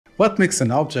What makes an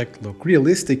object look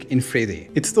realistic in 3D?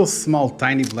 It's those small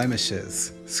tiny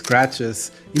blemishes,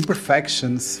 scratches,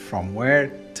 imperfections from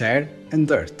wear, tear and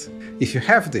dirt. If you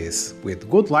have this, with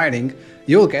good lighting,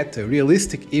 you'll get a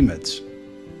realistic image.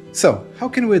 So, how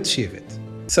can we achieve it?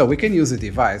 So we can use a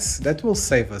device that will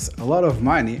save us a lot of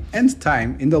money and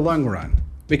time in the long run.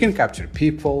 We can capture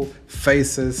people,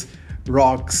 faces,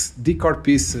 rocks, decor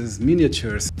pieces,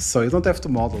 miniatures, so you don't have to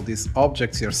model these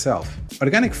objects yourself.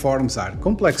 Organic forms are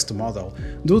complex to model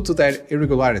due to their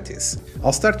irregularities.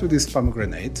 I'll start with this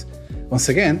pomegranate. Once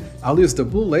again, I'll use the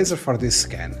blue laser for this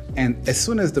scan, and as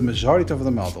soon as the majority of the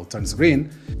model turns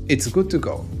green, it's good to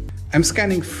go. I'm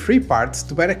scanning 3 parts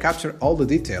to better capture all the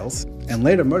details and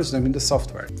later merge them in the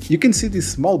software. You can see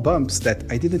these small bumps that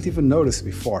I didn't even notice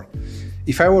before.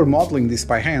 If I were modeling this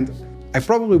by hand, I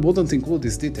probably wouldn't include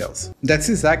these details. That's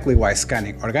exactly why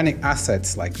scanning organic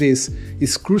assets like this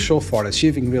is crucial for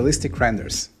achieving realistic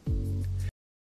renders.